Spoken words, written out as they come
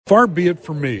Far be it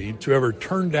from me to ever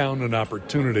turn down an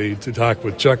opportunity to talk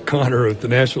with Chuck Connor of the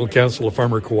National Council of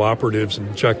Farmer Cooperatives.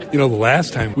 And Chuck, the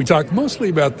last time we talked mostly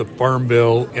about the Farm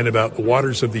Bill and about the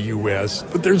waters of the U.S.,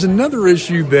 but there's another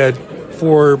issue that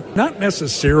for not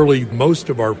necessarily most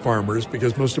of our farmers,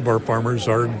 because most of our farmers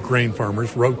are grain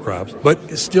farmers, row crops,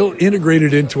 but still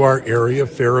integrated into our area, a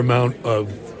fair amount of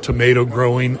tomato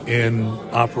growing and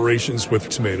operations with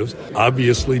tomatoes,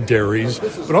 obviously dairies,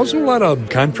 but also a lot of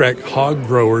contract hog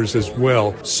growers as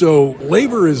well. So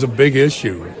labor is a big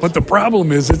issue. But the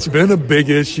problem is it's been a big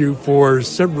issue for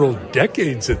several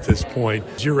decades at this point.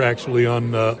 You're actually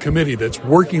on a committee that's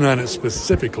working on it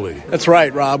specifically. That's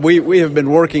right, Rob. We have been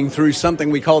working through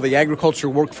something we call the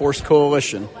Agricultural Workforce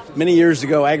Coalition. Many years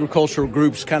ago, agricultural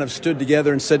groups kind of stood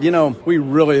together and said, we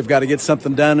really have got to get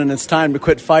something done, and it's time to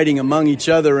quit fighting among each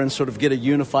other and sort of get a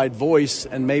unified voice,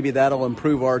 and maybe that'll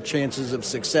improve our chances of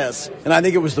success. And I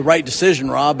think it was the right decision,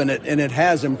 Rob, and it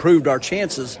has improved our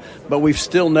chances, but we've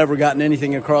still never gotten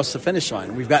anything across the finish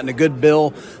line. We've gotten a good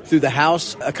bill through the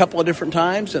House a couple of different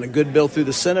times and a good bill through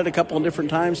the Senate a couple of different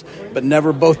times, but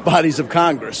never both bodies of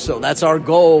Congress. So that's our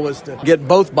goal, is to get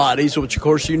both bodies, which of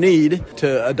course you need,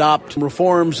 to adopt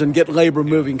reforms and get labor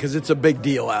moving, because it's a big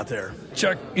deal out there.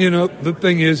 Chuck, the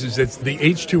thing is it's the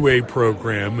H-2A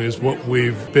program is what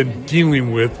we've been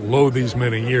dealing with these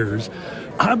many years.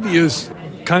 Obvious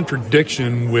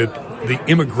contradiction with the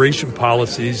immigration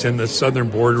policies and the southern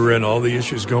border and all the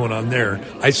issues going on there.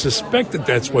 I suspect that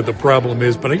that's what the problem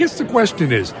is, but I guess the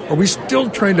question is, are we still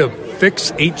trying to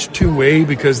fix H-2A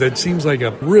because that seems like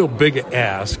a real big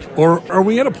ask, or are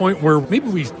we at a point where maybe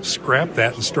we scrap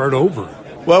that and start over?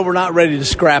 Well, we're not ready to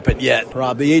scrap it yet,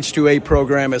 Rob. The H-2A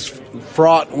program is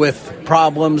fraught with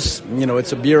problems.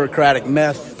 It's a bureaucratic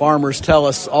mess. Farmers tell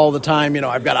us all the time,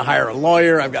 I've got to hire a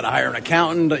lawyer, I've got to hire an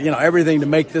accountant, everything to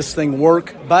make this thing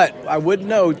work. But I would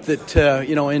note that,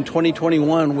 in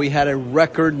 2021, we had a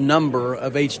record number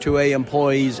of H-2A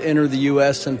employees enter the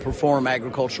U.S. and perform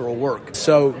agricultural work.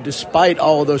 So despite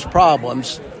all of those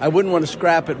problems, I wouldn't want to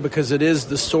scrap it, because it is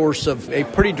the source of a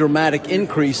pretty dramatic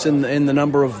increase in the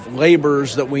number of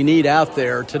laborers that we need out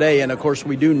there today, and of course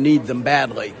we do need them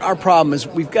badly. Our problem is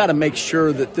we've got to make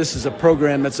sure that this is a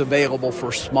program that's available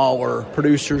for smaller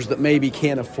producers that maybe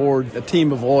can't afford a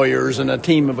team of lawyers and a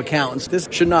team of accountants. This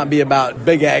should not be about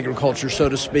big agriculture, so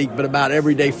to speak, but about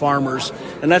everyday farmers,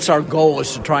 and that's our goal,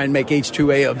 is to try and make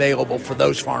H-2A available for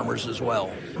those farmers as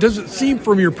well. Does it seem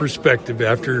from your perspective,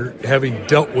 after having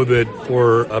dealt with it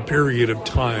for a period of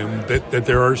time, that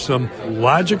there are some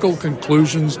logical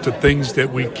conclusions to things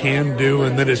that we can do,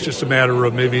 and then it's just a matter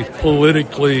of maybe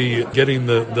politically getting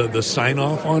the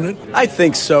sign-off on it? I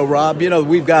think so, Rob.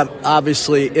 We've got,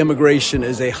 obviously, immigration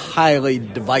is a highly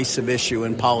divisive issue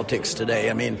in politics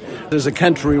today. I mean, there's a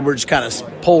country where it's kind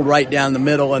of pulled right down the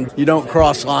middle, and you don't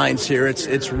cross lines here.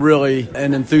 It's really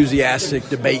an enthusiastic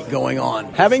debate going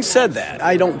on. Having said that,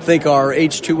 I don't think our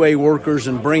H-2A workers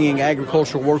and bringing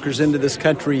agricultural workers into this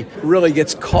country really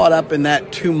gets caught up in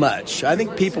that too much. I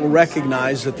think people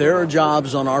recognize that there are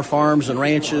jobs on our farms and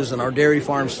ranches and our dairy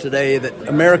farms today that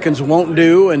Americans won't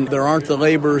do, and there aren't the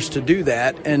laborers to do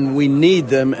that, and we need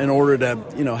them in order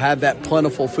to, have that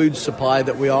plentiful food supply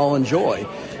that we all enjoy.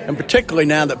 And particularly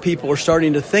now that people are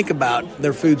starting to think about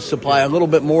their food supply a little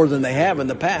bit more than they have in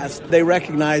the past, they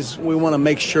recognize we want to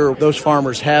make sure those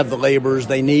farmers have the laborers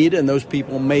they need, and those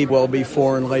people may well be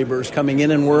foreign laborers coming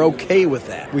in, and we're okay with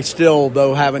that. We still,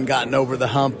 though, haven't gotten over the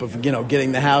hump of,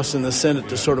 getting the House and the Senate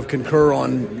to sort of concur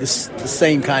on the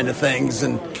same kind of things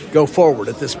and go forward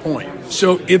at this point.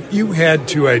 So if you had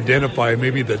to identify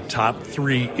maybe the top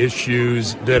 3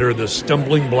 issues that are the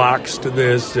stumbling blocks to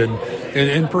this,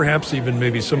 and perhaps even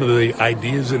maybe some of the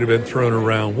ideas that have been thrown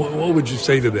around, what would you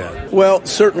say to that? Well,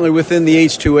 certainly within the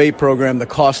H-2A program, the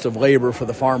cost of labor for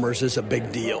the farmers is a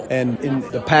big deal. And in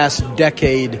the past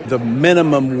decade, the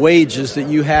minimum wages that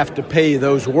you have to pay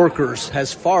those workers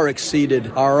has far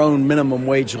exceeded our own minimum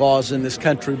wage laws in this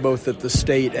country, both at the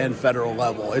state and federal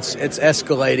level. It's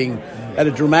escalating at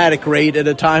a dramatic rate at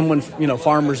a time when,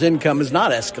 farmers' income is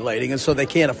not escalating, and so they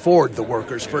can't afford the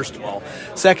workers, first of all.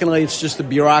 Secondly, it's just the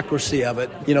bureaucracy of it.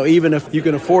 Even if you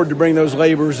can afford to bring those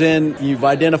laborers in, you've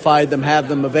identified them, have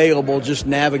them available, just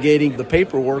navigating the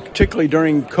paperwork, particularly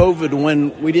during COVID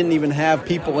when we didn't even have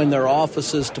people in their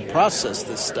offices to process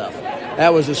this stuff.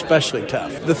 That was especially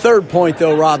tough. The third point,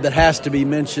 though, Rob, that has to be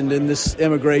mentioned in this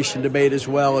immigration debate as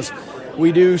well is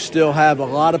We do still have a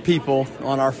lot of people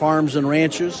on our farms and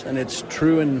ranches, and it's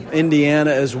true in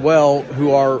Indiana as well,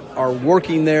 who are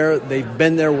working there. They've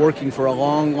been there working for a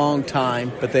long, long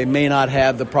time, but they may not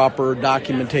have the proper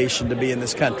documentation to be in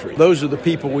this country. Those are the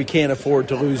people we can't afford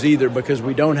to lose either, because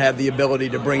we don't have the ability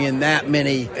to bring in that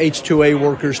many H-2A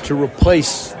workers to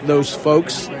replace those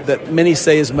folks. That many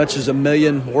say as much as 1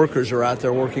 million workers are out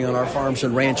there working on our farms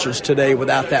and ranches today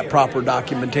without that proper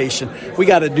documentation. We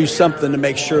got to do something to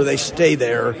make sure they stay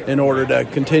there in order to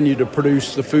continue to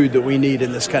produce the food that we need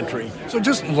in this country. So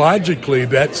just logically,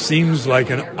 that seems like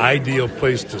an ideal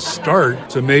place to start,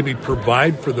 to maybe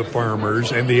provide for the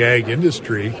farmers and the ag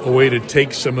industry a way to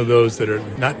take some of those that are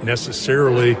not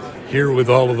necessarily here with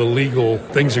all of the legal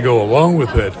things that go along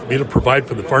with it, be to provide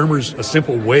for the farmers a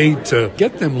simple way to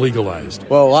get them legalized.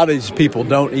 Well, a lot of these people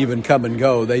don't even come and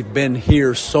go. They've been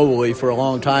here solely for a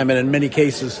long time, and in many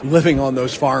cases living on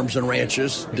those farms and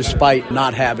ranches despite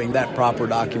not having that proper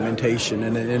documentation.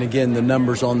 And again, the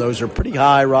numbers on those are pretty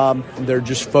high, Rob. They're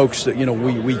just folks that,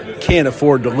 we can't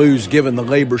afford to lose given the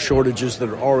labor shortages that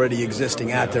are already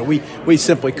existing out there. We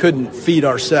simply couldn't feed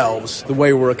ourselves the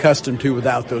way we're accustomed to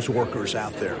without those workers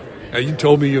out there. Now, you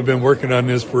told me you've been working on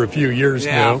this for a few years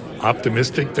now.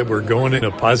 Optimistic that we're going in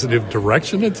a positive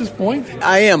direction at this point?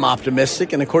 I am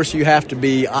optimistic, and of course you have to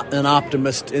be an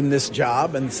optimist in this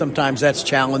job, and sometimes that's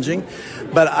challenging.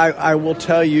 But I will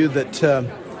tell you that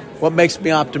what makes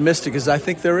me optimistic is I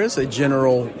think there is a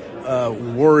general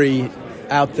worry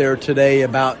out there today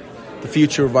about the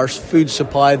future of our food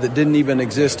supply that didn't even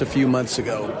exist a few months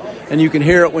ago. And you can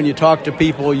hear it when you talk to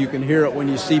people. You can hear it when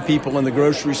you see people in the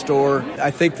grocery store.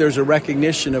 I think there's a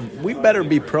recognition of we better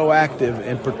be proactive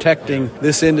in protecting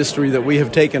this industry that we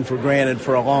have taken for granted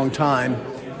for a long time.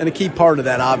 And a key part of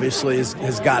that, obviously,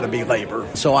 has got to be labor.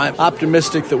 So I'm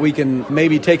optimistic that we can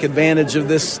maybe take advantage of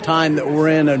this time that we're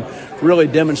in and really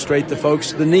demonstrate to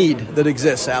folks the need that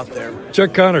exists out there.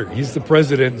 Chuck Connor, he's the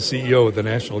president and CEO of the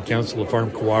National Council of Farm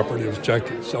Cooperatives.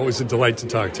 Chuck, it's always a delight to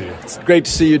talk to you. It's great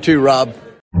to see you too, Rob.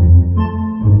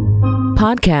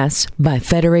 Podcasts by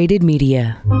Federated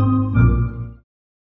Media.